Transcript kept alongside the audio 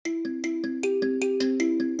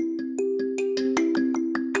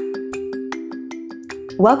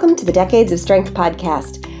Welcome to the Decades of Strength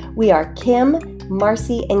podcast. We are Kim,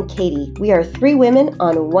 Marcy, and Katie. We are three women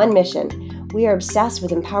on one mission. We are obsessed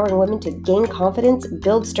with empowering women to gain confidence,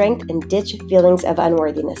 build strength, and ditch feelings of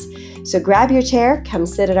unworthiness. So grab your chair, come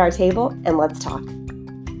sit at our table, and let's talk.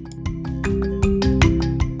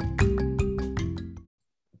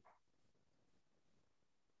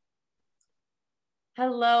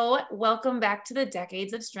 Hello, welcome back to the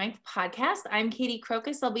Decades of Strength podcast. I'm Katie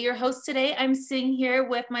Crocus. I'll be your host today. I'm sitting here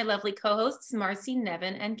with my lovely co-hosts, Marcy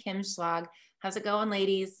Nevin and Kim Schlag. How's it going,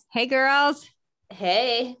 ladies? Hey, girls.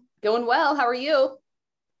 Hey, going well. How are you?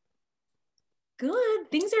 Good.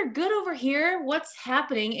 Things are good over here. What's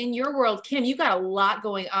happening in your world? Kim, you got a lot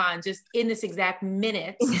going on just in this exact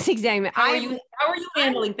minute. In this exact minute. How are you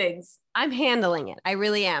handling things? I'm handling it. I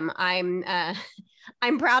really am.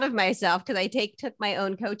 I'm proud of myself because I took my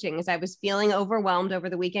own coaching as I was feeling overwhelmed over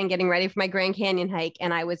the weekend, getting ready for my Grand Canyon hike.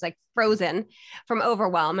 And I was like frozen from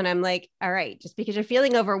overwhelm. And I'm like, all right, just because you're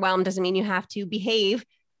feeling overwhelmed doesn't mean you have to behave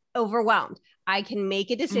overwhelmed. I can make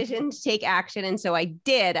a decision to take action. And so I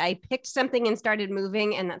did. I picked something and started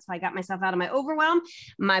moving. And that's how I got myself out of my overwhelm.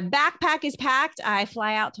 My backpack is packed. I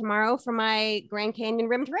fly out tomorrow for my Grand Canyon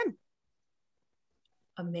rim to rim.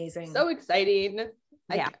 Amazing. So exciting.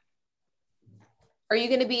 Yeah. Are you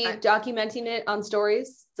going to be documenting it on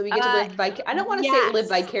stories so we get to live I don't want to say live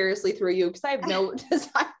vicariously through you because I have no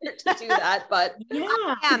desire to do that, but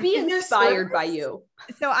to be inspired by you.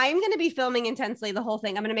 So I'm going to be filming intensely the whole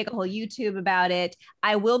thing. I'm going to make a whole YouTube about it.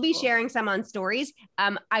 I will be sharing some on stories.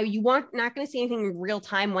 You aren't not going to see anything in real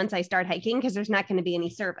time once I start hiking because there's not going to be any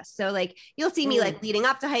service. So like you'll see me like leading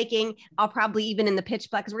up to hiking. I'll probably even in the pitch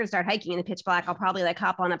black because we're going to start hiking in the pitch black. I'll probably like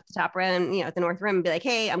hop on up the top rim, at the north rim and be like,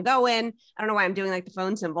 hey, I'm going. I don't know why I'm doing like the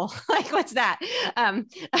phone symbol. Like what's that?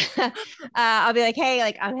 I'll be like, hey,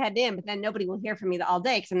 like I'm heading in, but then nobody will hear from me all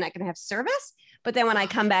day because I'm not going to have service. But then when I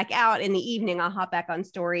come back out in the evening, I'll hop back on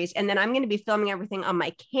stories. And then I'm going to be filming everything on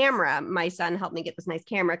my camera. My son helped me get this nice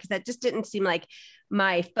camera because that just didn't seem like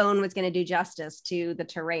my phone was going to do justice to the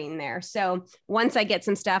terrain there. So once I get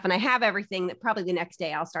some stuff and I have everything, that probably the next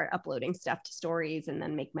day I'll start uploading stuff to stories and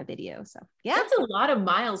then make my video. So yeah. That's a lot of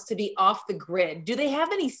miles to be off the grid. Do they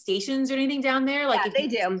have any stations or anything down there? Like they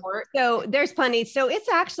do. So there's plenty. So it's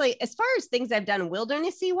actually, as far as things I've done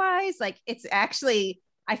wildernessy wise, like it's actually,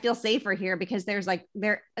 I feel safer here because there's like,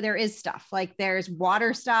 there is stuff like there's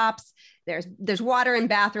water stops, there's water and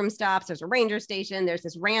bathroom stops. There's a ranger station. There's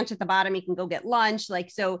this ranch at the bottom. You can go get lunch. Like,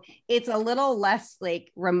 so it's a little less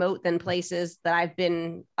like remote than places that I've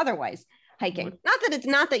been otherwise hiking.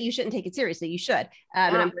 Not that you shouldn't take it seriously. You should.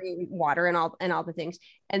 And I'm bringing water and all the things.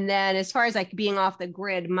 And then as far as like being off the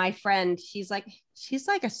grid, my friend, she's like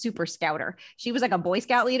a super scouter. She was like a Boy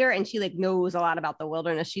Scout leader and she like knows a lot about the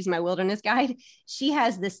wilderness. She's my wilderness guide. She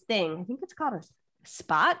has this thing, I think it's called a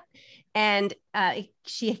spot, and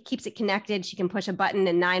she keeps it connected. She can push a button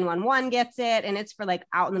and 911 gets it. And it's for like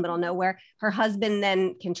out in the middle of nowhere. Her husband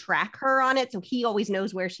then can track her on it. So he always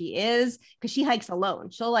knows where she is because she hikes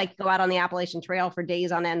alone. She'll like go out on the Appalachian Trail for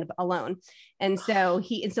days on end alone. And so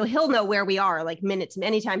he'll know where we are, like minutes,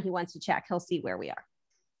 anytime he wants to check, he'll see where we are.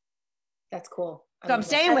 That's cool. So I'm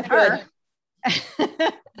staying with her.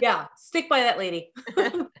 Yeah. Stick by that lady.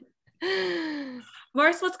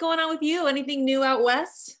 Mars, what's going on with you? Anything new out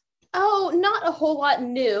west? Oh, not a whole lot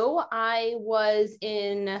new. I was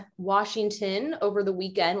in Washington over the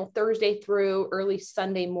weekend, Thursday through early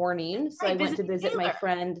Sunday morning. So I went to visit my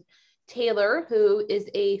friend Taylor, who is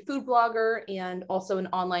a food blogger and also an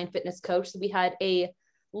online fitness coach. So we had a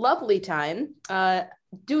lovely time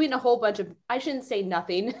doing a whole bunch of, I shouldn't say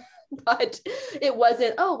nothing, but it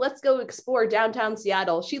wasn't, let's go explore downtown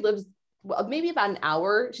Seattle. She lives maybe about an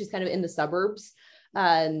hour. She's kind of in the suburbs.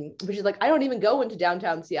 But she's like, I don't even go into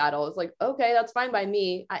downtown Seattle. It's like, okay, that's fine by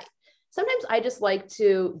me. Sometimes I just like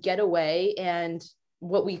to get away and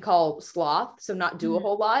what we call sloth. So not do a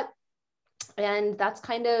whole lot. And that's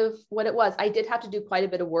kind of what it was. I did have to do quite a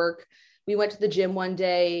bit of work. We went to the gym one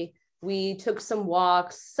day. We took some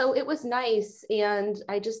walks. So it was nice. And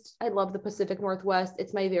I love the Pacific Northwest.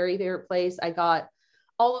 It's my very favorite place. I got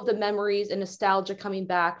all of the memories and nostalgia coming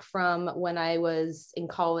back from when I was in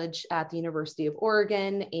college at the University of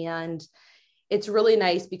Oregon. And it's really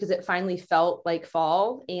nice because it finally felt like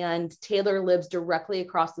fall. And Taylor lives directly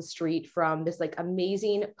across the street from this like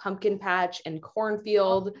amazing pumpkin patch and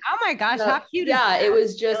cornfield. Oh my gosh, how cute is that? It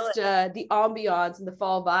was just the ambiance and the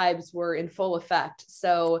fall vibes were in full effect.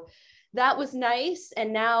 So that was nice.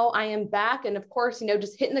 And now I am back. And of course,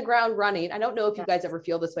 just hitting the ground running. I don't know if you guys ever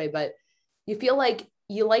feel this way, but you feel like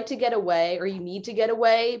you like to get away or you need to get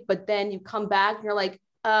away, but then you come back and you're like,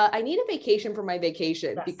 I need a vacation for my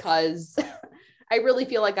vacation because I really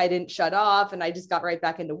feel like I didn't shut off and I just got right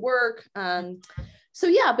back into work. So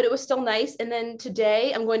yeah, but it was still nice. And then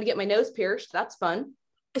today I'm going to get my nose pierced. That's fun.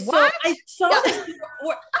 So I saw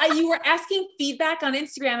that you were asking feedback on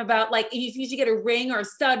Instagram about like if you should get a ring or a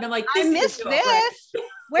stud. And I'm like, I missed this.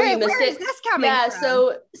 Right? Where is this coming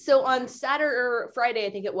from? So on Saturday or Friday, I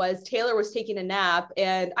think it was, Taylor was taking a nap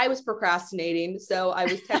and I was procrastinating. So I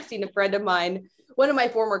was texting a friend of mine, one of my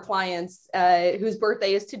former clients, whose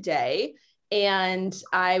birthday is today. And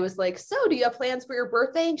I was like, so do you have plans for your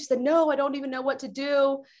birthday? And she said, no, I don't even know what to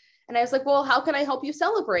do. And I was like, well, how can I help you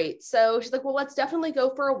celebrate? So she's like, well, let's definitely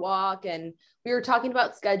go for a walk. And we were talking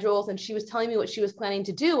about schedules and she was telling me what she was planning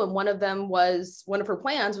to do. And one of her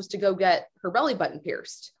plans was to go get her belly button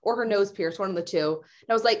pierced or her nose pierced, one of the two. And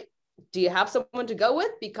I was like, do you have someone to go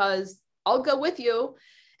with? Because I'll go with you.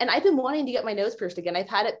 And I've been wanting to get my nose pierced again. I've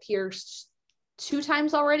had it pierced 2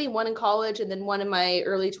 times already, one in college and then one in my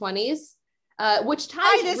early 20s. Which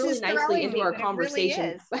ties really nicely into our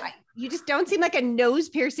conversation. Really you just don't seem like a nose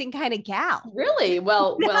piercing kind of gal. Really?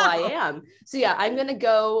 Well, I am. So yeah, I'm going to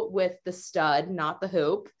go with the stud, not the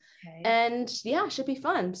hoop. Okay. And yeah, should be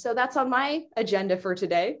fun. So that's on my agenda for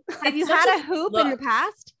today. Have you had a hoop in the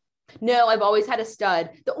past? No, I've always had a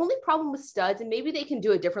stud. The only problem with studs, and maybe they can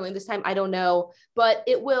do it differently this time, I don't know, but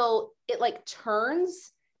it like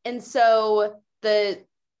turns. And so the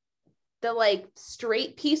like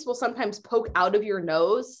straight piece will sometimes poke out of your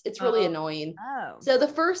nose. It's really annoying. Oh. So the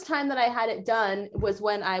first time that I had it done was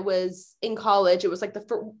when I was in college. It was like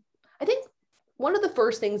I think one of the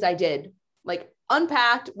first things I did, like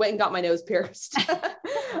unpacked, went and got my nose pierced.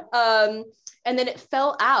 And then it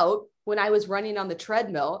fell out when I was running on the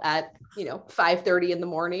treadmill at, 5:30 in the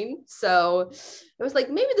morning. So it was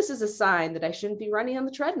like, maybe this is a sign that I shouldn't be running on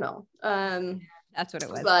the treadmill. That's what it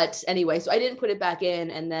was. But anyway, so I didn't put it back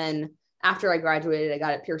in. And then after I graduated, I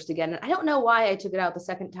got it pierced again. And I don't know why I took it out the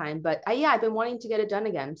second time, but I've been wanting to get it done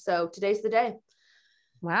again. So today's the day.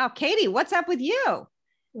 Wow. Katie, what's up with you?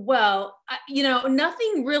 Well,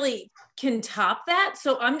 nothing really can top that.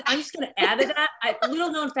 So I'm just going to add to that. A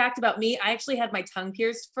little known fact about me, I actually had my tongue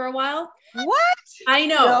pierced for a while. What? I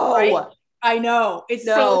know. Right? I know. It's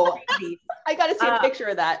so crazy. I got to see a picture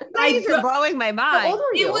of that. You're blowing my mind. How old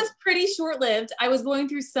were you? It was pretty short-lived. I was going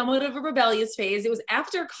through somewhat of a rebellious phase. It was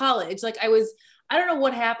after college. Like I don't know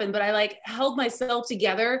what happened, but I like held myself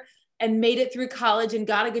together and made it through college and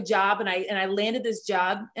got a good job. And I landed this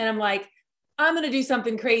job and I'm like, I'm going to do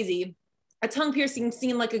something crazy. A tongue piercing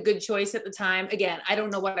seemed like a good choice at the time. Again, I don't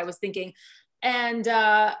know what I was thinking. And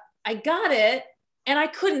I got it. And I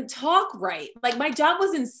couldn't talk right. Like my job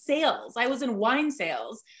was in sales. I was in wine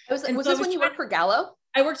sales. Was this when you worked for Gallo?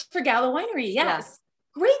 I worked for Gallo Winery. Yes.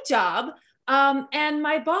 Yeah. Great job. And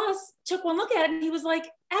my boss took one look at it and he was like,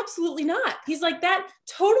 absolutely not. He's like, that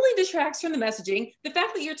totally detracts from the messaging. The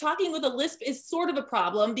fact that you're talking with a lisp is sort of a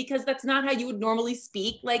problem because that's not how you would normally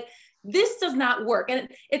speak. Like this does not work. And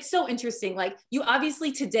it's so interesting. Like you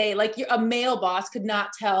obviously today, like a male boss could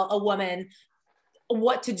not tell a woman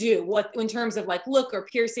what to do, what in terms of like look or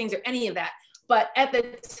piercings or any of that. But at the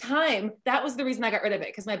time, that was the reason I got rid of it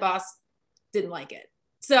because my boss didn't like it.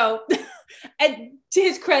 So, and to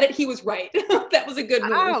his credit, he was right. That was a good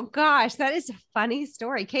move. Oh gosh, that is a funny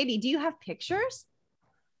story. Katie, do you have pictures?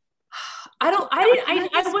 I was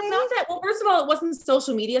not that well. First of all, it wasn't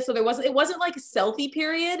social media, so it wasn't like a selfie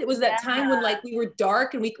period. It was that time when like we were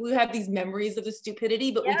dark and we have these memories of the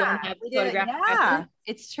stupidity, but we don't have the photographic evidence.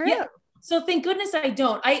 It's true. Yeah. So thank goodness I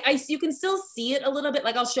don't. You can still see it a little bit.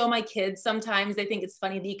 Like I'll show my kids sometimes. They think it's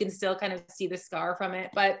funny that you can still kind of see the scar from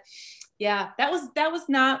it. But yeah, that was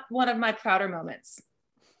not one of my prouder moments.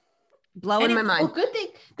 Blowing my mind. Well,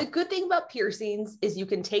 the good thing about piercings is you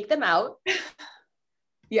can take them out.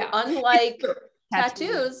 Yeah. Unlike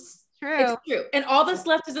tattoos. True. It's true. And all that's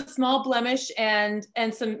left is a small blemish and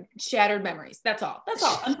some shattered memories. That's all.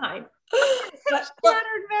 I'm fine.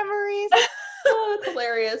 Shattered memories. Oh, it's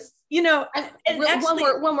hilarious. And actually,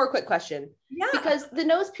 one more quick question. Yeah. Because the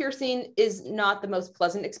nose piercing is not the most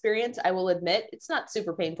pleasant experience, I will admit. It's not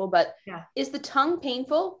super painful, but is the tongue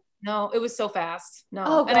painful? No, it was so fast. No.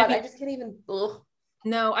 Oh God, I just can't even. Ugh.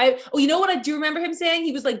 No, you know what I do remember him saying?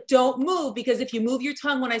 He was like, don't move because if you move your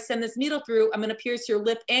tongue when I send this needle through, I'm going to pierce your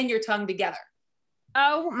lip and your tongue together.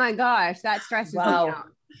 Oh my gosh, that stresses me out.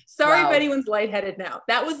 Sorry if anyone's lightheaded now.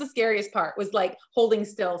 That was the scariest part, was like holding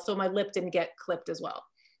still so my lip didn't get clipped as well.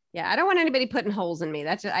 Yeah, I don't want anybody putting holes in me.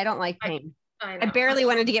 I don't like pain. I barely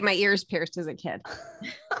wanted to get my ears pierced as a kid.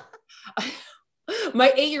 My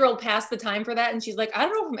 8-year-old passed the time for that and she's like, I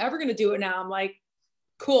don't know if I'm ever going to do it now. I'm like,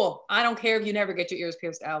 cool. I don't care if you never get your ears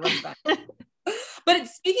pierced, Al. That's fine. But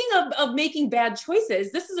speaking of making bad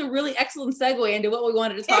choices, this is a really excellent segue into what we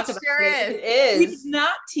wanted to talk about. Sure is. It is. We did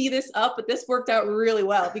not tee this up, but this worked out really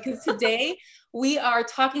well because today we are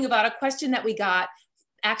talking about a question that we got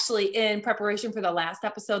actually in preparation for the last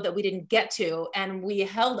episode that we didn't get to, and we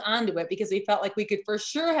held on to it because we felt like we could for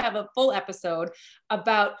sure have a full episode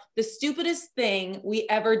about the stupidest thing we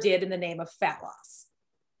ever did in the name of fat loss.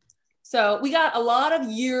 So we got a lot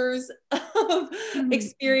of years of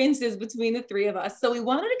experiences between the three of us. So we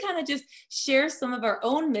wanted to kind of just share some of our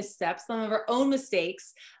own missteps, some of our own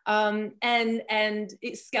mistakes, and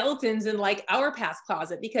skeletons in like our past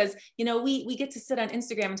closet, because, you know, we get to sit on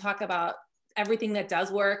Instagram and talk about everything that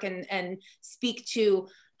does work and speak to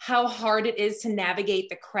how hard it is to navigate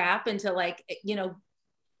the crap and to, like, you know,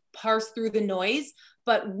 parse through the noise.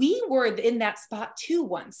 But we were in that spot too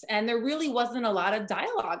once, and there really wasn't a lot of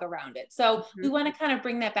dialogue around it. So we want to kind of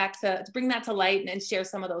bring that back to bring that to light and share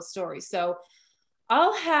some of those stories. So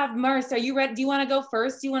I'll have Marcy, are you ready? Do you want to go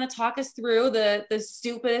first? Do you want to talk us through the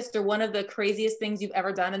stupidest or one of the craziest things you've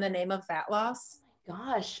ever done in the name of fat loss?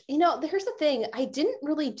 Gosh, you know, here's the thing. I didn't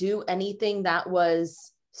really do anything that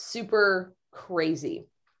was super crazy,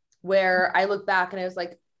 where I look back and I was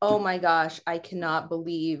like, oh my gosh, I cannot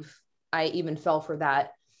believe I even fell for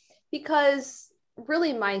that. Because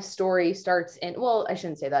really my story starts in, well, I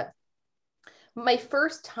shouldn't say that. My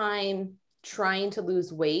first time trying to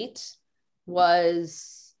lose weight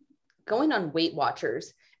was going on Weight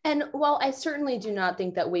Watchers. And while I certainly do not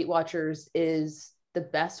think that Weight Watchers is the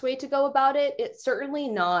best way to go about it, it's certainly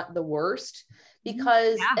not the worst,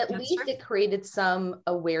 because at least it created some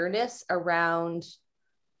awareness around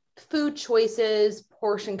food choices,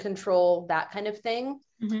 portion control, that kind of thing.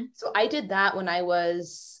 So I did that when I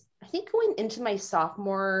was, I think, going into my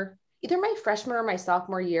sophomore, either my freshman or my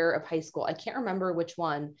sophomore year of high school. I can't remember which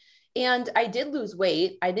one. And I did lose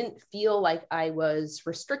weight. I didn't feel like I was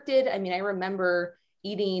restricted. I mean, I remember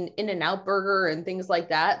eating In-N-Out burger and things like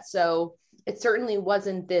that. So it certainly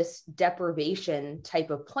wasn't this deprivation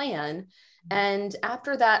type of plan. And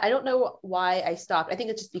after that, I don't know why I stopped. I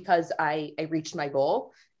think it's just because I reached my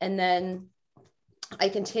goal. And then I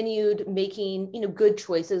continued making, you know, good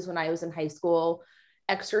choices when I was in high school,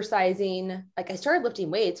 exercising. Like, I started lifting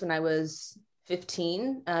weights when I was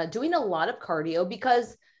 15, doing a lot of cardio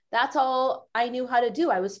because that's all I knew how to do.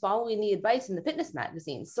 I was following the advice in the fitness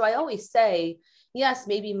magazines. So I always say, yes,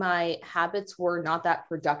 maybe my habits were not that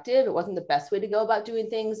productive. It wasn't the best way to go about doing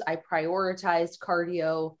things. I prioritized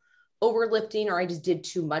cardio over lifting, or I just did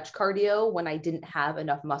too much cardio when I didn't have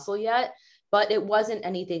enough muscle yet. But it wasn't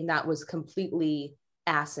anything that was completely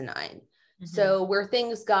asinine. So where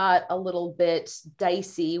things got a little bit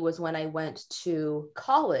dicey was when I went to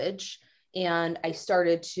college and I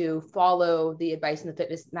started to follow the advice in the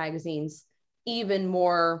fitness magazines even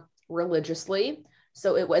more religiously.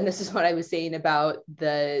 So and this is what I was saying about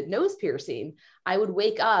the nose piercing. I would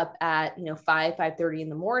wake up at, 5:30 in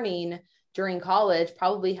the morning during college,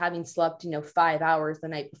 probably having slept, 5 hours the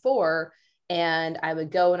night before. And I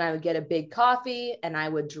would go and I would get a big coffee and I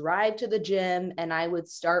would drive to the gym and I would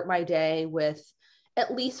start my day with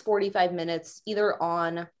at least 45 minutes, either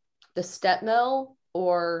on the step mill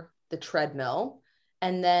or the treadmill.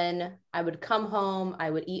 And then I would come home, I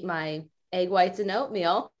would eat my egg whites and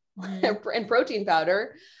oatmeal and protein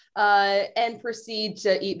powder, and proceed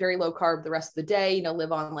to eat very low carb the rest of the day,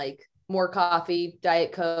 live on like more coffee,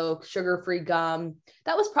 Diet Coke, sugar-free gum.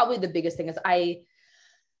 That was probably the biggest thing. Is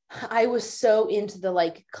I was so into the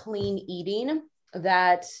like clean eating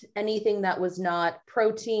that anything that was not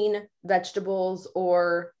protein, vegetables,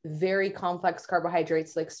 or very complex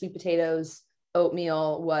carbohydrates like sweet potatoes,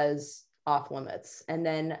 oatmeal was off limits. And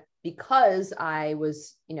then because I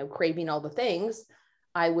was, craving all the things,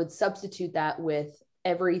 I would substitute that with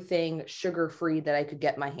everything sugar-free that I could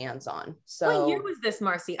get my hands on. So what year was this,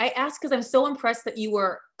 Marcy? I asked because I'm so impressed that you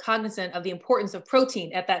were cognizant of the importance of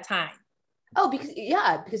protein at that time. Oh, because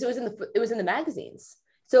it was in the magazines.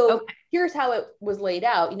 So Here's how it was laid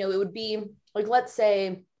out. It would be like, let's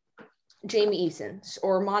say Jamie Eason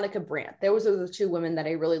or Monica Brandt. Those are the two women that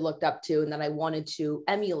I really looked up to and that I wanted to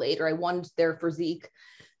emulate, or I wanted their physique.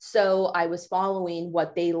 So I was following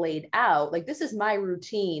what they laid out. Like, this is my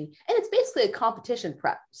routine. And it's basically a competition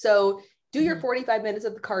prep. So do your 45 minutes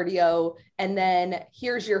of the cardio, and then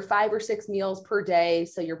here's your 5 or 6 meals per day.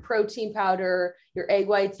 So your protein powder, your egg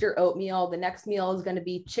whites, your oatmeal. The next meal is going to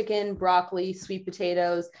be chicken, broccoli, sweet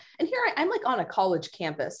potatoes. And here I'm like on a college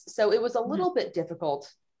campus. So it was a little bit difficult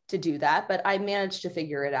to do that, but I managed to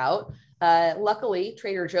figure it out. Luckily,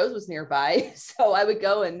 Trader Joe's was nearby. So I would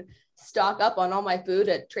go and stock up on all my food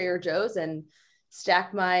at Trader Joe's and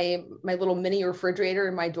stack my little mini refrigerator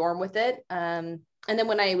in my dorm with it. And then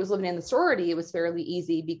when I was living in the sorority, it was fairly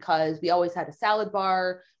easy because we always had a salad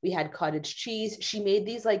bar. We had cottage cheese. She made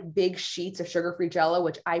these like big sheets of sugar-free Jell-O,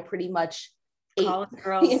 which I pretty much ate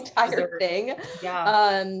the entire thing.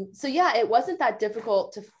 Yeah. So yeah, it wasn't that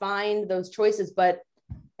difficult to find those choices, but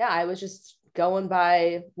yeah, I was just going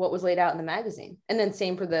by what was laid out in the magazine. And then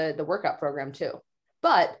same for the workout program too.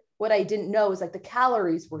 But what I didn't know is like the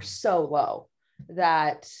calories were so low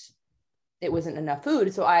that it wasn't enough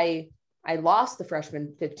food. So I lost the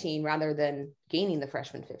freshman 15 rather than gaining the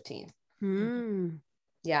freshman 15.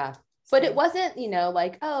 Yeah. But it wasn't,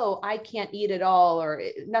 like, oh, I can't eat at all or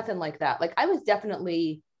nothing like that. Like I was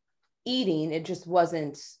definitely eating. It just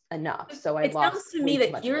wasn't enough. So it sounds to me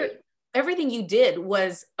that everything you did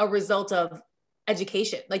was a result of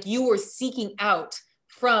education. Like you were seeking out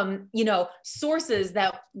from, sources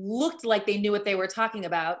that looked like they knew what they were talking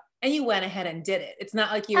about. And you went ahead and did it. It's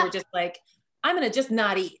not like you were just like, I'm going to just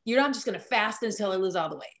not eat. You're not just going to fast until I lose all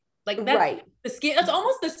the weight. Like that's right. That's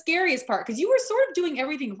almost the scariest part because you were sort of doing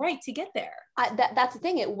everything right to get there. That's the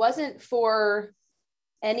thing. It wasn't for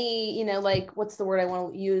any, like, what's the word I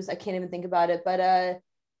want to use? I can't even think about it, but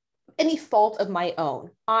any fault of my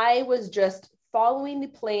own. I was just following the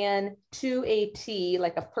plan to a T,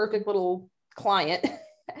 like a perfect little client.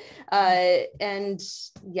 And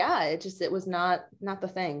yeah, it was not the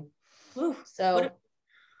thing. Ooh, so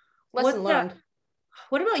lesson learned.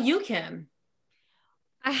 What about you, Kim?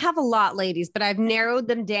 I have a lot, ladies, but I've narrowed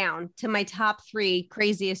them down to my top 3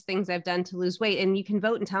 craziest things I've done to lose weight. And you can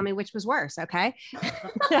vote and tell me which was worse. Okay.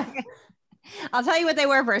 I'll tell you what they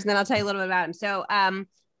were first, and then I'll tell you a little bit about them. So,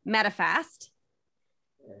 Medifast,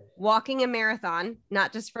 walking a marathon,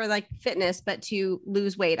 not just for like fitness, but to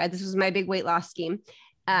lose weight. This was my big weight loss scheme.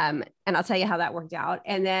 And I'll tell you how that worked out.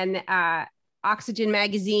 And then, Oxygen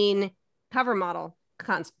magazine cover model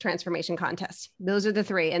transformation contest. Those are the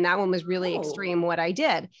 3. And that one was really extreme what I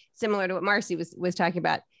did, similar to what Marcy was talking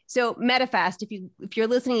about. So Medifast, if you're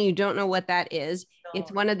listening and you don't know what that is,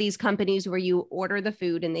 it's one of these companies where you order the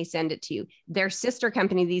food and they send it to you. Their sister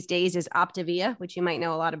company these days is Optavia, which you might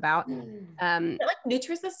know a lot about. Like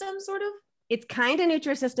Nutrisystem sort of? It's kind of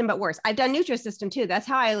Nutrisystem, but worse. I've done Nutrisystem too. That's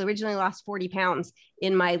how I originally lost 40 pounds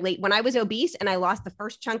in my when I was obese and I lost the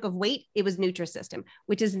first chunk of weight, it was Nutrisystem,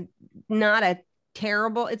 which is not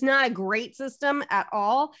it's not a great system at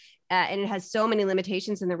all. And it has so many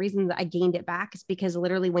limitations. And the reason that I gained it back is because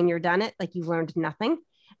literally when you're done it, like you've learned nothing.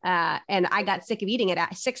 And I got sick of eating it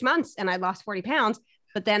at 6 months and I lost 40 pounds.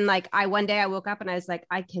 But then one day I woke up and I was like,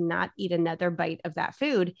 I cannot eat another bite of that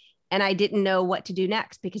food. And I didn't know what to do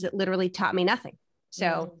next because it literally taught me nothing.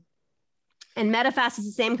 So, and Medifast is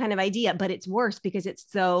the same kind of idea, but it's worse because it's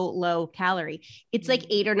so low calorie. It's like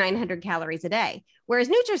 800 or 900 calories a day. Whereas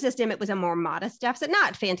Nutrisystem, it was a more modest deficit,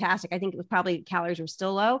 not fantastic. I think it was probably calories were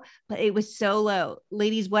still low, but it was so low.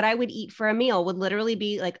 Ladies, what I would eat for a meal would literally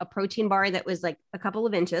be like a protein bar that was like a couple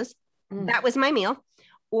of inches. That was my meal.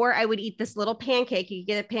 Or I would eat this little pancake. You could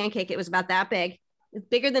get a pancake. It was about that big. It's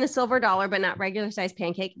bigger than a silver dollar, but not regular size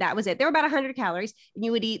pancake. That was it. They were about 100 calories. And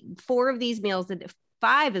you would eat 4 of these meals,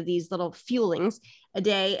 5 of these little fuelings a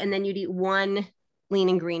day. And then you'd eat 1 lean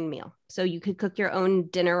and green meal. So you could cook your own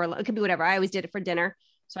dinner, or it could be whatever. I always did it for dinner.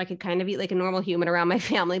 So I could kind of eat like a normal human around my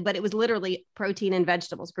family, but it was literally protein and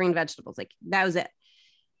vegetables, green vegetables. Like that was it.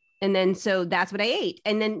 And then, so that's what I ate.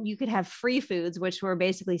 And then you could have free foods, which were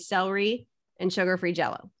basically celery and sugar-free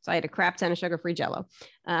Jell-O. So I had a crap ton of sugar-free Jell-O.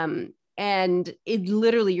 And it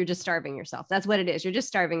literally, you're just starving yourself. That's what it is. You're just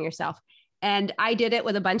starving yourself. And I did it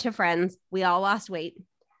with a bunch of friends. We all lost weight.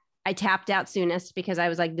 I tapped out soonest because I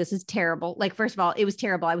was like, this is terrible. Like, first of all, it was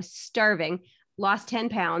terrible. I was starving, lost 10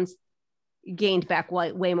 pounds, gained back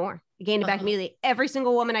way more. I gained it back immediately. Every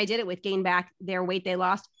single woman I did it with gained back their weight they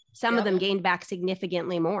lost. Some of them gained back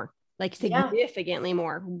significantly more,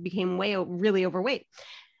 more, became really overweight.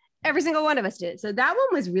 Every single one of us did it. So that one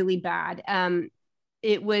was really bad.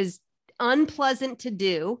 It was unpleasant to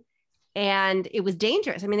do. And it was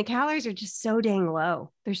dangerous. I mean, the calories are just so dang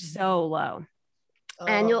low. They're so low.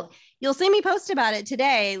 And you'll see me post about it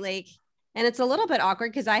today. And it's a little bit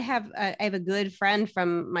awkward because I have a good friend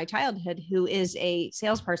from my childhood who is a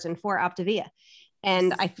salesperson for Optavia.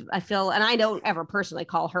 And I feel, and I don't ever personally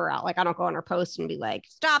call her out. Like, I don't go on her post and be like,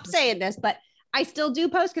 stop saying this, but I still do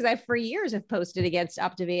post because I, for years, have posted against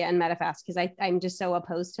Optavia and Medifast because I'm just so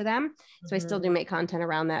opposed to them. So I still do make content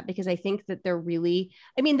around that because I think that they're really,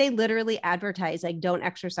 I mean, they literally advertise like, don't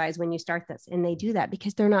exercise when you start this. And they do that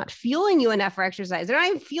because they're not fueling you enough for exercise. They're not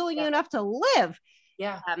even fueling you enough to live.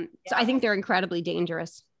 So I think they're incredibly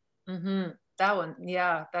dangerous. That one.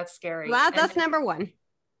 Yeah, that's scary. Well, that's number one.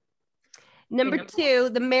 Number two,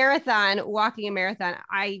 the marathon, walking a marathon.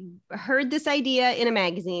 I heard this idea in a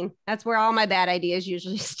magazine. That's where all my bad ideas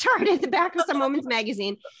usually start, at the back of some woman's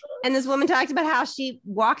magazine. And this woman talked about how she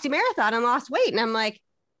walked a marathon and lost weight. And I'm like,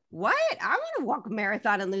 what? I want to walk a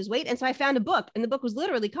marathon and lose weight. And so I found a book, and the book was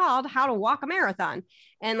literally called How to Walk a Marathon.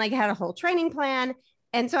 And like, it had a whole training plan.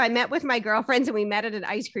 And so I met with my girlfriends, and we met at an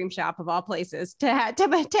ice cream shop of all places to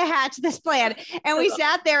hatch this plan. And we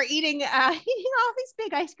sat there eating all these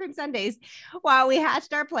big ice cream sundaes while we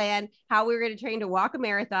hatched our plan, how we were going to train to walk a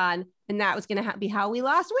marathon. And that was going to be how we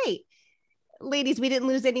lost weight. Ladies, we didn't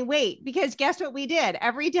lose any weight, because guess what we did?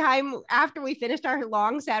 Every time after we finished our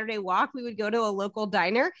long Saturday walk, we would go to a local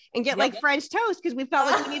diner and get like French toast, because we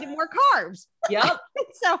felt like we needed more carbs. Yep.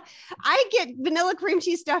 So I get vanilla cream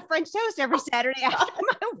cheese stuffed French toast every Saturday after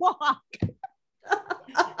my walk.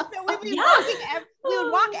 So we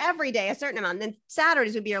would walk every day a certain amount. Then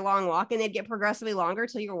Saturdays would be a long walk, and they'd get progressively longer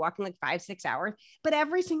until you were walking like 5-6 hours. But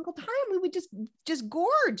every single time we would just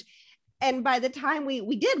gorge. And by the time we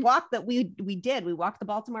walked the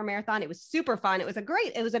Baltimore Marathon. It was super fun. It was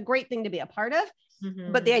a great thing to be a part of.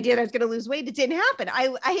 Mm-hmm. But the idea that I was going to lose weight, it didn't happen.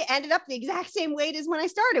 I ended up the exact same weight as when I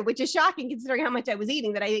started, which is shocking considering how much I was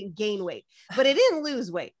eating, that I didn't gain weight, but I didn't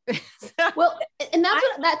lose weight. Well, and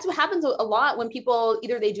that's what happens a lot when people,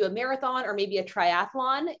 either they do a marathon or maybe a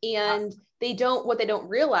triathlon, and they don't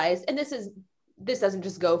realize, and this doesn't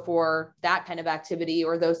just go for that kind of activity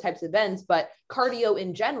or those types of events, but cardio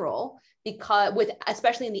in general, because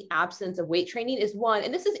especially in the absence of weight training, is one,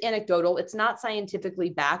 and this is anecdotal, it's not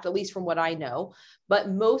scientifically backed, at least from what I know,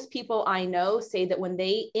 but most people I know say that when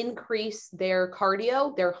they increase their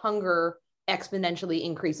cardio, their hunger exponentially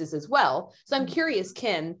increases as well. So I'm curious,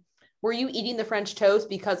 Kim, were you eating the French toast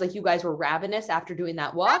because like you guys were ravenous after doing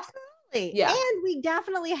that walk? Yeah. And we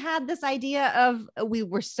definitely had this idea of, we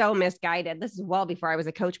were so misguided. This is well before I was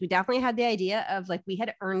a coach. We definitely had the idea of like, we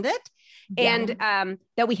had earned it, and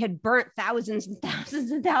that we had burnt thousands and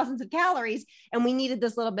thousands and thousands of calories, and we needed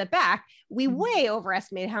this little bit back. We way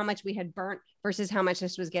overestimated how much we had burnt versus how much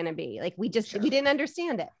this was going to be. Like we didn't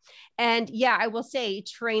understand it. And yeah, I will say,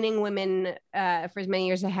 training women for as many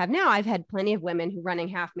years as I have now, I've had plenty of women who running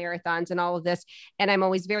half marathons and all of this. And I'm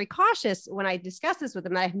always very cautious when I discuss this with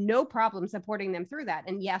them. I have no problem supporting them through that.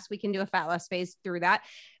 And yes, we can do a fat loss phase through that,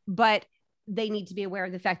 but they need to be aware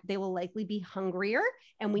of the fact that they will likely be hungrier,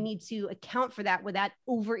 and we need to account for that without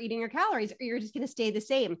overeating your calories, or you're just going to stay the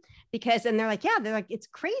same. And they're like, it's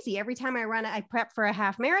crazy. Every time I prep for a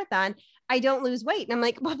half marathon, I don't lose weight. And I'm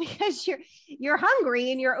like, well, because you're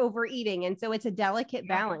hungry and you're overeating. And so it's a delicate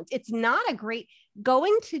balance. It's not a great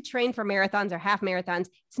going to train for marathons or half marathons.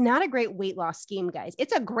 It's not a great weight loss scheme, guys.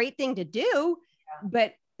 It's a great thing to do,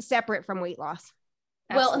 but separate from weight loss.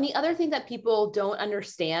 Well, and the other thing that people don't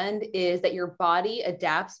understand is that your body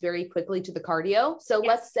adapts very quickly to the cardio. So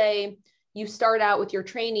let's say you start out with your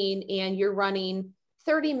training and you're running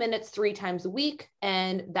 30 minutes 3 times a week,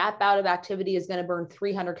 and that bout of activity is going to burn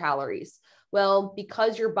 300 calories. Well,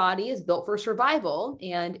 because your body is built for survival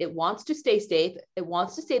and it wants to stay safe, it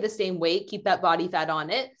wants to stay the same weight, keep that body fat on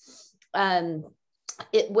it,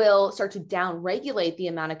 it will start to down-regulate the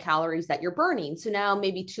amount of calories that you're burning. So now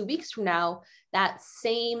maybe 2 weeks from now, that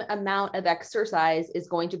same amount of exercise is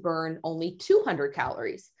going to burn only 200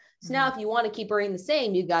 calories. So now if you want to keep burning the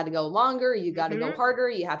same, you got to go longer, you got to go harder,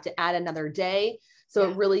 you have to add another day. So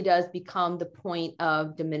it really does become the point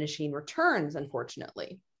of diminishing returns,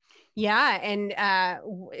 unfortunately. Yeah. And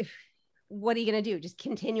what are you going to do? Just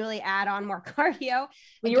continually add on more cardio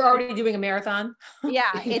when you're already doing a marathon? Yeah.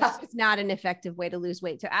 It's just not an effective way to lose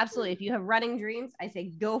weight. So absolutely. If you have running dreams, I say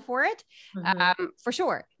go for it, for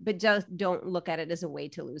sure. But just don't look at it as a way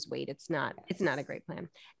to lose weight. It's not a great plan.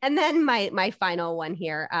 And then my final one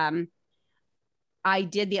here. I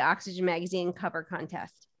did the Oxygen Magazine cover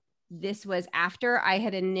contest. This was after I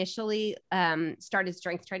had initially started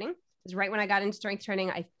strength training. It was right when I got into strength training.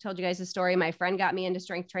 I told you guys the story. My friend got me into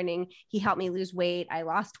strength training. He helped me lose weight. I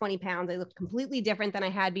lost 20 pounds. I looked completely different than I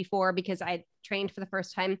had before because I had trained for the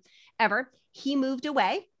first time ever. He moved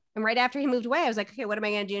away. And right after he moved away, I was like, okay, what am I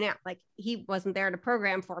going to do now? Like, he wasn't there to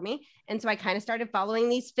program for me. And so I kind of started following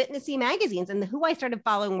these fitnessy magazines, and who I started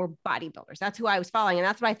following were bodybuilders. That's who I was following. And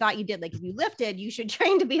that's what I thought you did. Like, if you lifted, you should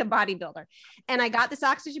train to be a bodybuilder. And I got this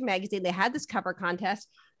Oxygen Magazine. They had this cover contest,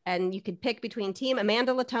 and you could pick between Team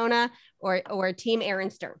Amanda Latona or Team Erin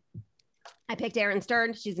Stern. I picked Erin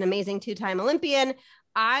Stern. She's an amazing 2-time Olympian.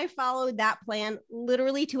 I followed that plan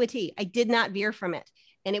literally to a T. I did not veer from it.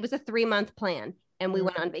 And it was a 3-month plan. And we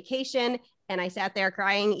went on vacation, and I sat there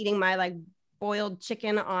crying, eating my like boiled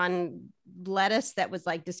chicken on lettuce that was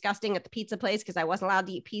like disgusting at the pizza place because I wasn't allowed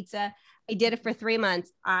to eat pizza. I did it for 3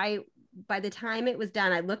 months. I by the time it was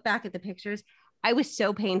done, I look back at the pictures, I was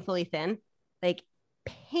so painfully thin, like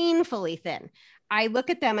painfully thin. I look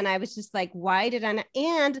at them and I was just like, why did I not?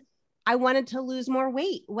 And I wanted to lose more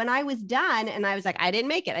weight when I was done. And I was like, I didn't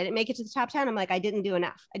make it. I didn't make it to the top 10. I'm like, I didn't do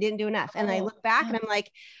enough. I didn't do enough. And I look back and I'm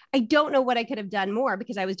like, I don't know what I could have done more,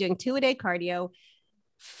 because I was doing 2-a-day cardio,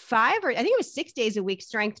 5 or I think it was 6 days a week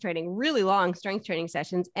strength training, really long strength training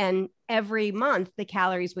sessions. And every month the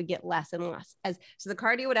calories would get less and less so the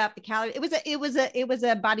cardio would up, the calorie, it was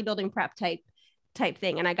a bodybuilding prep type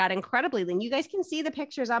thing. And I got incredibly lean. You guys can see the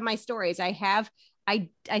pictures on my stories. I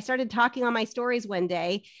started talking on my stories one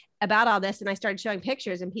day about all this, and I started showing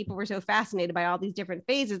pictures, and people were so fascinated by all these different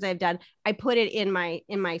phases I've done. I put it in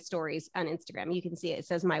my stories on Instagram. You can see it. It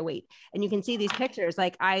says my weight, and you can see these pictures.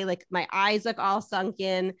 Like my eyes look all sunk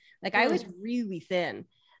in. Like I was really thin.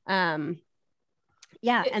 Yeah.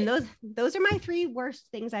 And those are my 3 worst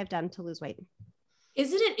things I've done to lose weight.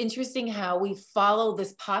 Isn't it interesting how we follow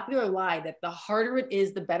this popular lie that the harder it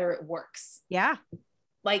is, the better it works? Yeah.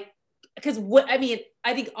 Like, because I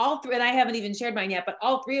think all 3, and I haven't even shared mine yet, but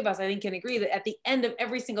all 3 of us, I think, can agree that at the end of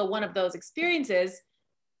every single one of those experiences,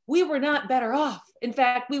 we were not better off. In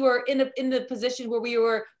fact, we were in the position where we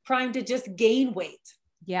were primed to just gain weight.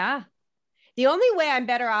 Yeah. The only way I'm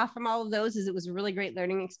better off from all of those is it was a really great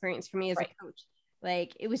learning experience for me as a coach.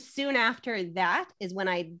 Like it was soon after that is when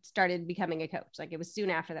I started becoming a coach. Like it was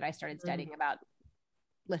soon after that I started studying about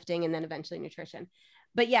lifting and then eventually nutrition.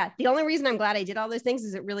 But yeah, the only reason I'm glad I did all those things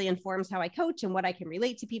is it really informs how I coach and what I can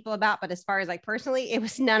relate to people about. But as far as like personally,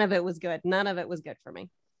 none of it was good. None of it was good for me.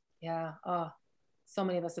 Yeah. Oh, so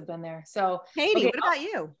many of us have been there. So Katie, what about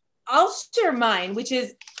you? I'll share mine, which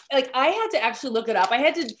is like, I had to actually look it up. I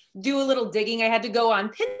had to do a little digging. I had to go on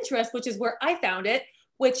Pinterest, which is where I found it,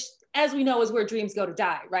 which, as we know, is where dreams go to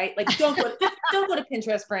die, right? Like don't go to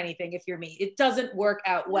Pinterest for anything if you're me. It doesn't work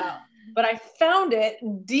out well. But I found it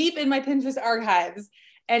deep in my Pinterest archives,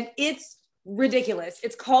 and it's ridiculous.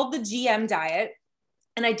 It's called the GM diet.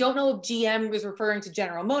 And I don't know if GM was referring to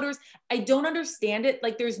General Motors. I don't understand it.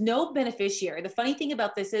 Like there's no beneficiary. The funny thing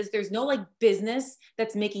about this is there's no like business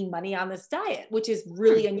that's making money on this diet, which is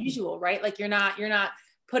really unusual, right? Like you're not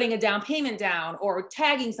putting a down payment down or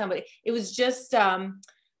tagging somebody. It was just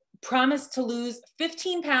promised to lose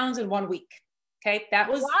 15 pounds in 1 week. Okay. That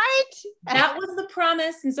was the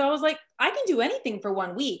promise. And so I was like, I can do anything for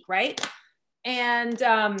 1 week. Right. And,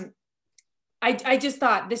 I just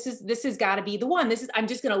thought this has got to be the one. I'm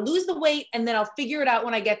just going to lose the weight and then I'll figure it out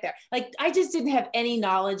when I get there. Like, I just didn't have any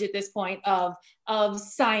knowledge at this point of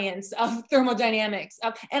science, of thermodynamics.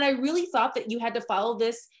 And I really thought that you had to follow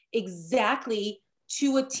this exactly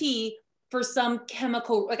to a T for some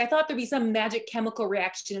chemical, like I thought there'd be some magic chemical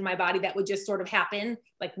reaction in my body that would just sort of happen,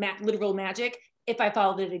 like literal magic, if I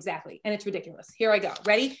followed it exactly. And it's ridiculous. Here I go.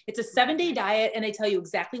 Ready? It's a 7-day diet and they tell you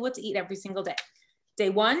exactly what to eat every single day. Day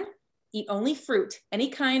 1, eat only fruit, any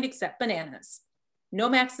kind except bananas. No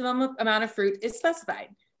maximum amount of fruit is specified.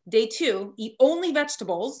 Day 2, eat only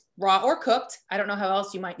vegetables, raw or cooked. I don't know how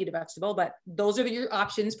else you might eat a vegetable, but those are your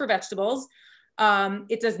options for vegetables.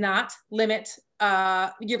 It does not limit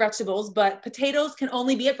your vegetables, but potatoes can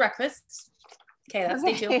only be at breakfast. Okay, that's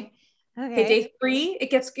day 2. Okay, day 3, it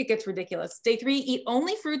gets ridiculous. Day 3, eat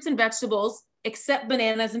only fruits and vegetables except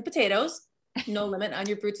bananas and potatoes. No limit on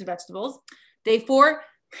your fruits and vegetables. Day 4,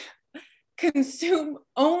 consume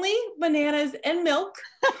only bananas and milk.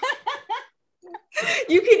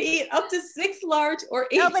 You can eat up to 6 large or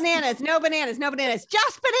 8. No bananas, just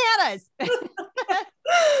bananas.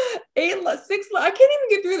 6. I can't even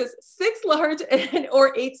get through this. 6 large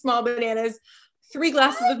or 8 small bananas, 3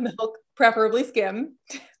 glasses of milk, preferably skim.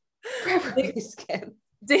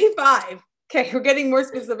 Day 5. Okay, we're getting more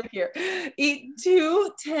specific here. Eat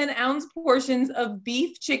 2 10-ounce portions of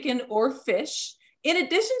beef, chicken, or fish. In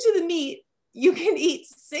addition to the meat, you can eat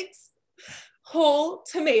 6 whole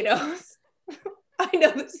tomatoes. I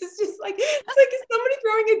know this is just like, it's like, is somebody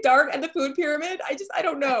throwing a dart at the food pyramid? I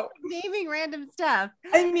don't know. Naming random stuff.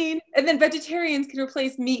 I mean, and then vegetarians can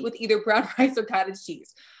replace meat with either brown rice or cottage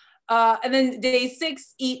cheese. And then day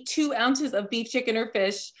 6, eat 2 ounces of beef, chicken, or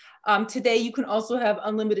fish. Today, you can also have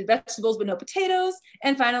unlimited vegetables, but no potatoes.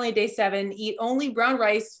 And finally, day 7, eat only brown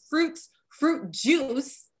rice, fruits, fruit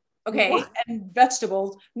juice, okay, and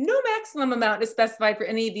vegetables. No maximum amount is specified for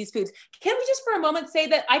any of these foods. Can we just for a moment say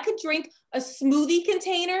that I could drink a smoothie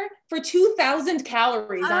container for 2,000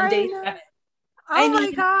 calories on day 7? Oh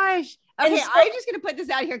my gosh. Okay, I'm just going to put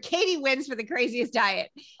this out here. Katie wins for the craziest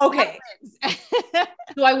diet. Okay.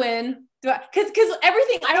 Do I win? Because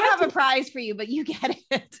everything, I don't have a prize for you, but you get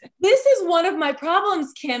it. This is one of my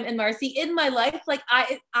problems, Kim and Marcy, in my life. Like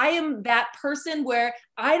I am that person where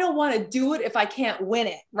I don't want to do it if I can't win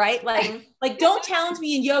it, right? Like don't challenge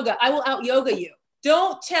me in yoga. I will out yoga you.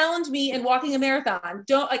 Don't challenge me in walking a marathon.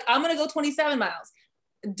 I'm going to go 27 miles.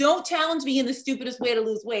 Don't challenge me in the stupidest way to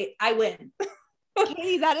lose weight. I win.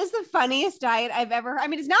 Katie, that is the funniest diet I've ever heard. I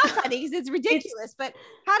mean, it's not funny because it's ridiculous, but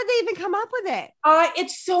how did they even come up with it?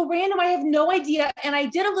 It's so random. I have no idea. And I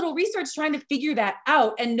did a little research trying to figure that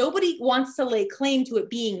out. And nobody wants to lay claim to it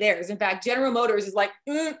being theirs. In fact, General Motors is like,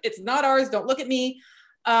 it's not ours. Don't look at me.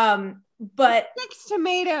 But 6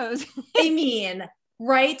 tomatoes. I mean,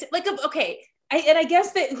 right? Like, okay. I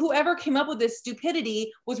guess that whoever came up with this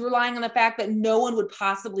stupidity was relying on the fact that no one would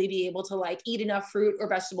possibly be able to like eat enough fruit or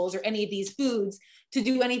vegetables or any of these foods to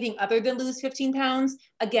do anything other than lose 15 pounds.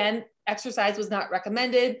 Again, exercise was not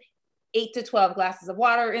recommended. 8 to 12 glasses of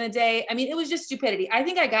water in a day. I mean, it was just stupidity. I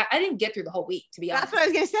didn't get through the whole week, to be honest. That's what I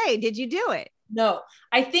was going to say. Did you do it? No,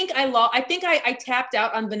 I think I tapped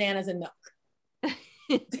out on bananas and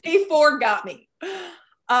milk. Day 4 got me.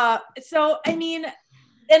 So, I mean,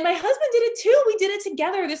 and my husband did it too. We did it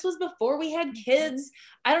together. This was before we had kids.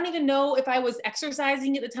 I don't even know if I was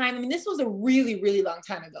exercising at the time. I mean, this was a really, really long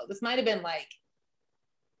time ago. This might've been like,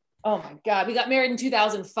 oh my God, we got married in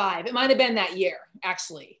 2005. It might've been that year,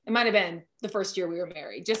 actually. It might've been the first year we were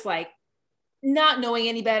married, just like not knowing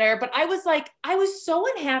any better. But I was so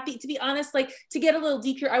unhappy, to be honest, like to get a little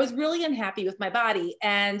deep here. I was really unhappy with my body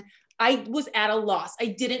and I was at a loss. I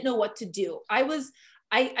didn't know what to do.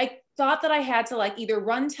 I thought that I had to like either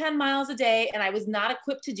run 10 miles a day and I was not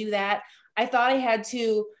equipped to do that. I thought I had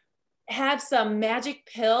to have some magic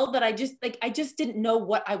pill that I just didn't know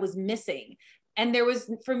what I was missing. And there was,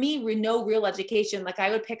 for me, no real education. Like I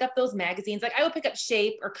would pick up those magazines, like I would pick up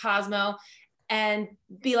Shape or Cosmo and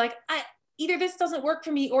be like, either this doesn't work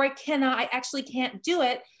for me or I actually can't do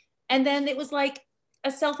it. And then it was like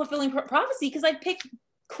a self-fulfilling prophecy because I picked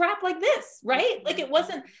crap like this, right? Like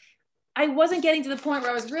I wasn't getting to the point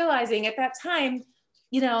where I was realizing at that time,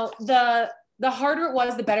 you know, the harder it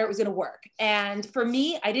was, the better it was going to work. And for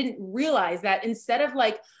me, I didn't realize that instead of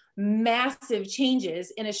like massive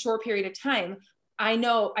changes in a short period of time, I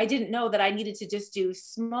didn't know that I needed to just do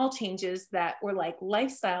small changes that were like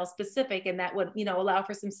lifestyle specific and that would, you know, allow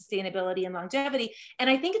for some sustainability and longevity. And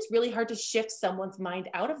I think it's really hard to shift someone's mind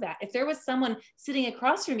out of that. If there was someone sitting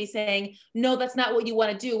across from me saying, no, that's not what you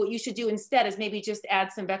want to do. What you should do instead is maybe just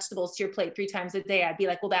add some vegetables to your plate 3 times a day. I'd be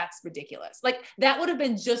like, well, that's ridiculous. Like that would have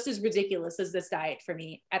been just as ridiculous as this diet for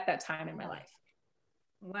me at that time in my life.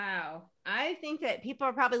 Wow. I think that people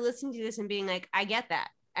are probably listening to this and being like, I get that.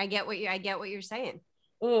 I get what you're saying.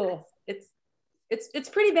 Oh, it's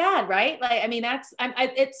pretty bad, right? Like, I mean, I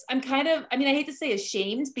hate to say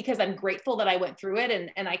ashamed because I'm grateful that I went through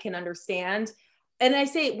it and I can understand. And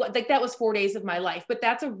like that was 4 days of my life, but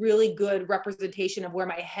that's a really good representation of where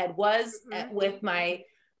my head was with my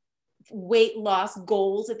weight loss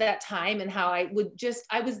goals at that time and how I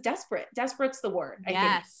was desperate. Desperate's the word. I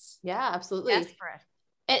think. Yeah, absolutely. Desperate.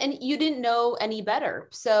 And you didn't know any better.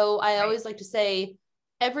 So I always like to say,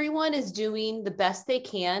 everyone is doing the best they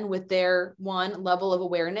can with their 1 level of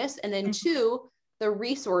awareness. And then 2, the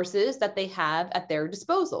resources that they have at their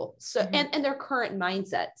disposal. So, and their current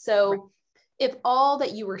mindset. So if all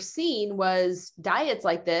that you were seeing was diets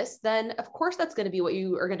like this, then of course that's going to be what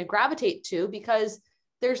you are going to gravitate to because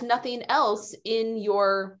there's nothing else in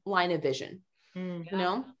your line of vision, you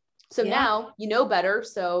know? So now you know better,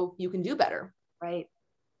 so you can do better. Right.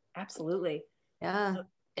 Absolutely. Yeah.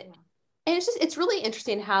 And it's really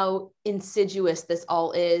interesting how insidious this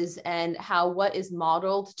all is and how what is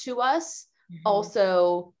modeled to us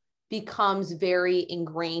also becomes very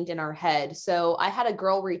ingrained in our head. So I had a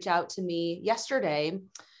girl reach out to me yesterday.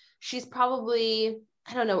 She's probably,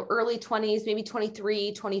 I don't know, early 20s, maybe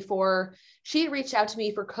 23, 24. She reached out to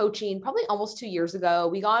me for coaching probably almost 2 years ago.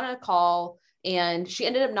 We got on a call and she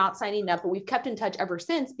ended up not signing up, but we've kept in touch ever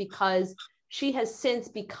since because she has since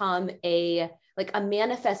become a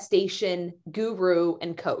manifestation guru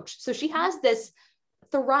and coach. So she has this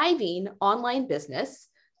thriving online business,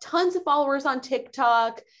 tons of followers on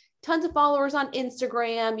TikTok, tons of followers on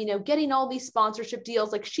Instagram, you know, getting all these sponsorship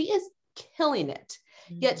deals. Like she is killing it.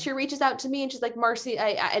 Yet she reaches out to me and she's like, Marcy,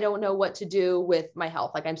 I don't know what to do with my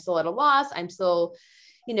health. Like I'm still at a loss. I'm still,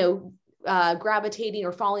 you know, gravitating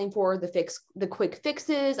or falling for the quick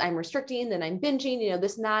fixes. I'm restricting, then I'm binging, you know,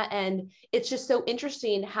 this and that. And it's just so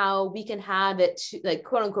interesting how we can have it like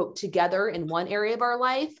quote unquote together in one area of our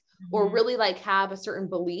life or really like have a certain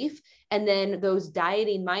belief. And then those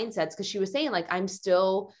dieting mindsets, because she was saying like, I'm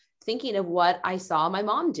still thinking of what I saw my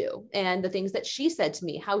mom do and the things that she said to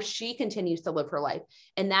me, how she continues to live her life.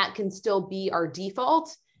 And that can still be our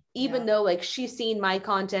default, even though like she's seen my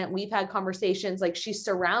content, we've had conversations, like she's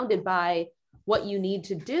surrounded by what you need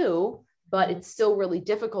to do, but it's still really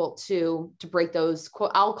difficult to break those,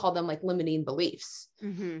 I'll call them like limiting beliefs.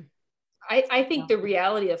 Mm-hmm. I think the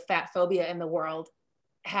reality of fat phobia in the world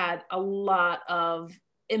had a lot of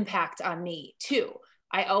impact on me too.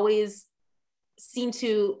 I always seem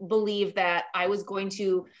to believe that I was going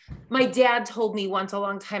to, my dad told me once a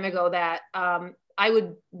long time ago that I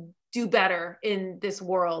would do better in this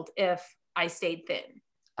world if I stayed thin.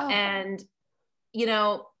 Oh. And, you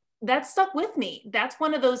know, that stuck with me. That's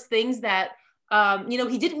one of those things that, you know,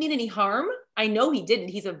 he didn't mean any harm. I know he didn't.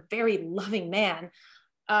 He's a very loving man.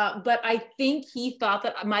 But I think he thought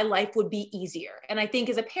that my life would be easier. And I think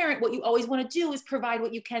as a parent, what you always want to do is provide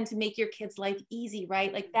what you can to make your kid's life easy,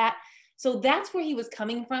 right? Like that. So that's where he was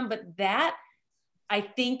coming from. But that, I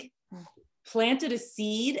think, planted a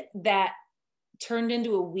seed that turned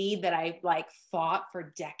into a weed that I like fought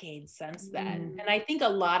for decades since then. And I think a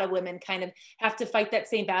lot of women kind of have to fight that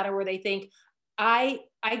same battle where they think, I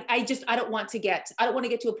don't want to get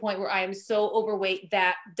to a point where I am so overweight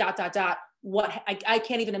that ... what I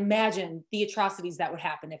can't even imagine the atrocities that would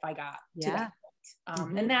happen if I got to that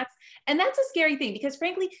point. And that's a scary thing, because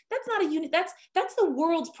frankly, that's not a unit. That's the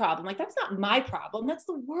world's problem. Like, that's not my problem. That's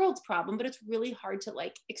the world's problem, but it's really hard to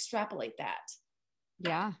like extrapolate that.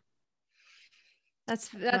 Yeah. That's,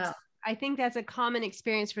 I think that's a common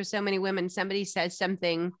experience for so many women. Somebody says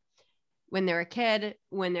something when they're a kid,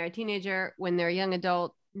 when they're a teenager, when they're a young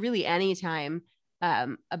adult, really anytime,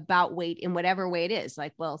 about weight in whatever way it is,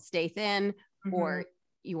 like, well, stay thin, or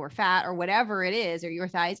you're fat, or whatever it is, or your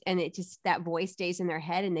thighs. And it just, that voice stays in their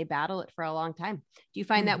head and they battle it for a long time. Do you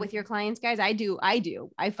find that with your clients, guys? I do.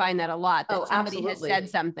 I find that a lot, that somebody has said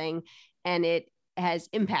something and it has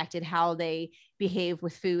impacted how they behave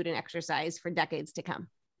with food and exercise for decades to come.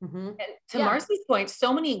 And to Marcy's point,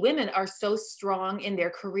 so many women are so strong in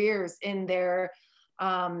their careers, in their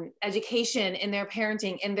education, in their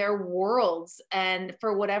parenting, in their worlds. And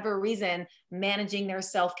for whatever reason, managing their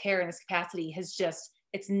self-care in this capacity has just,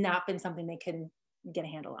 it's not been something they can get a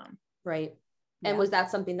handle on. Right. And was that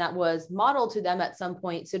something that was modeled to them at some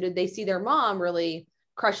point? So did they see their mom really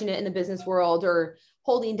crushing it in the business world or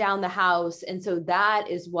holding down the house? And so that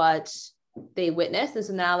is what they witnessed. And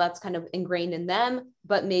so now that's kind of ingrained in them,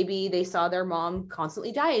 but maybe they saw their mom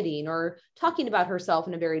constantly dieting or talking about herself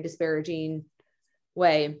in a very disparaging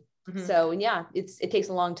way. So it takes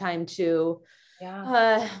a long time to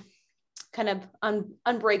kind of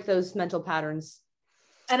unbreak those mental patterns.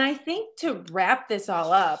 And I think to wrap this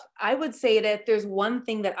all up, I would say that there's one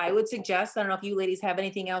thing that I would suggest. I don't know if you ladies have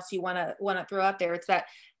anything else you want to throw out there. It's that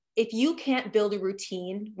if you can't build a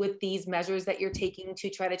routine with these measures that you're taking to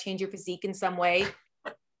try to change your physique in some way,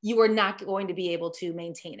 you are not going to be able to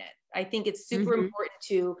maintain it. I think it's super important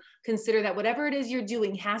to consider that whatever it is you're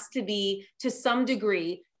doing has to be, to some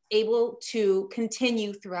degree, able to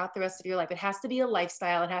continue throughout the rest of your life. It has to be a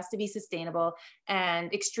lifestyle. It has to be sustainable,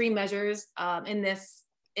 and extreme measures in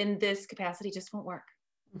this capacity just won't work.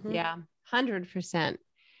 Yeah, 100%.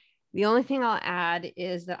 The only thing I'll add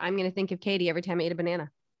is that I'm going to think of Katie every time I eat a banana.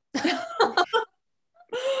 I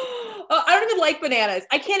don't even like bananas.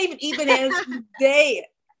 I can't even eat bananas today.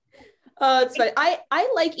 It's funny.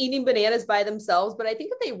 I like eating bananas by themselves, but I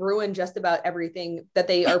think that they ruin just about everything that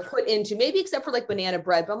they are put into, maybe except for like banana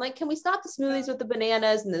bread. But I'm like, can we stop the smoothies with the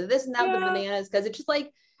bananas and the this and that with the bananas? Because it's just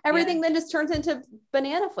like everything then just turns into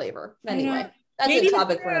banana flavor. Anyway, that's maybe a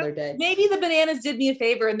topic for another day. Maybe the bananas did me a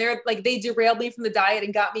favor, and they're like, they derailed me from the diet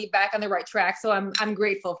and got me back on the right track. So I'm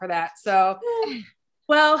grateful for that. So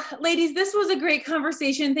well, ladies, this was a great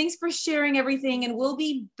conversation. Thanks for sharing everything. And we'll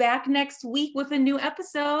be back next week with a new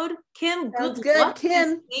episode. Kim, good luck,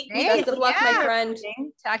 Kim. Best of luck, my friend.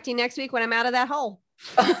 Talk to you next week when I'm out of that hole.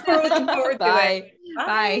 We're looking forward to it.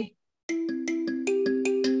 Bye.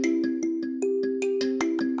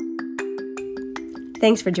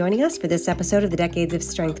 Thanks for joining us for this episode of the Decades of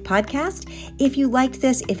Strength podcast. If you liked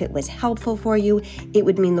this, if it was helpful for you, it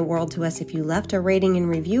would mean the world to us if you left a rating and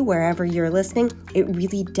review wherever you're listening. It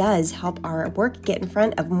really does help our work get in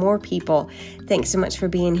front of more people. Thanks so much for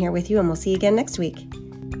being here with you, and we'll see you again next week.